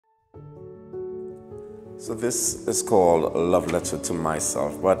So this is called Love Letter to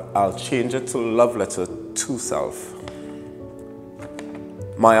Myself, but I'll change it to Love Letter to Self.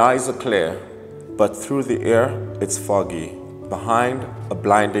 My eyes are clear, but through the air it's foggy. Behind a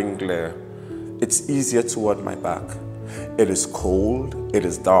blinding glare, it's easier toward my back. It is cold, it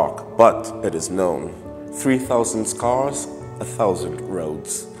is dark, but it is known. 3,000 scars, 1,000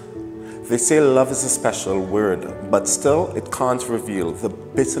 roads. They say love is a special word, but still it can't reveal the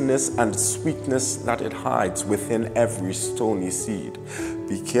bitterness and sweetness that it hides within every stony seed.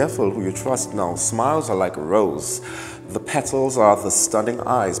 Be careful who you trust now. Smiles are like a rose. The petals are the stunning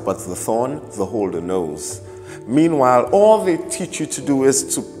eyes, but the thorn, the holder knows. Meanwhile, all they teach you to do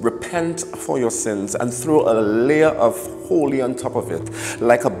is to repent for your sins and throw a layer of holy on top of it,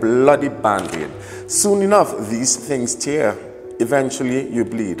 like a bloody band-aid. Soon enough, these things tear. Eventually, you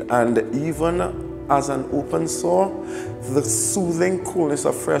bleed. And even as an open sore, the soothing coolness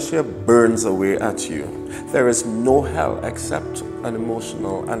of fresh air burns away at you. There is no hell except an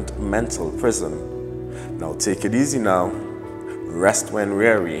emotional and mental prison. Now take it easy now. Rest when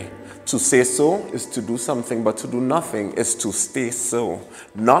weary. To say so is to do something, but to do nothing is to stay so.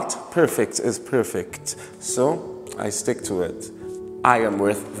 Not perfect is perfect. So I stick to it. I am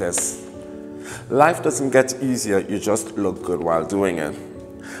worth this. Life doesn't get easier, you just look good while doing it.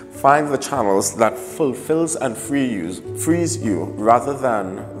 Find the channels that fulfills and frees you rather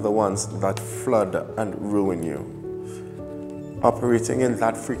than the ones that flood and ruin you. Operating in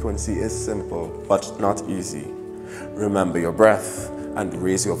that frequency is simple, but not easy. Remember your breath and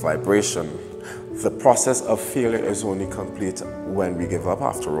raise your vibration. The process of failure is only complete when we give up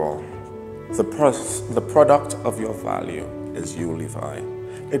after all. The product of your value is you, Levi.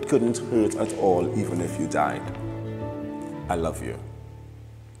 It couldn't hurt at all even if you died. I love you.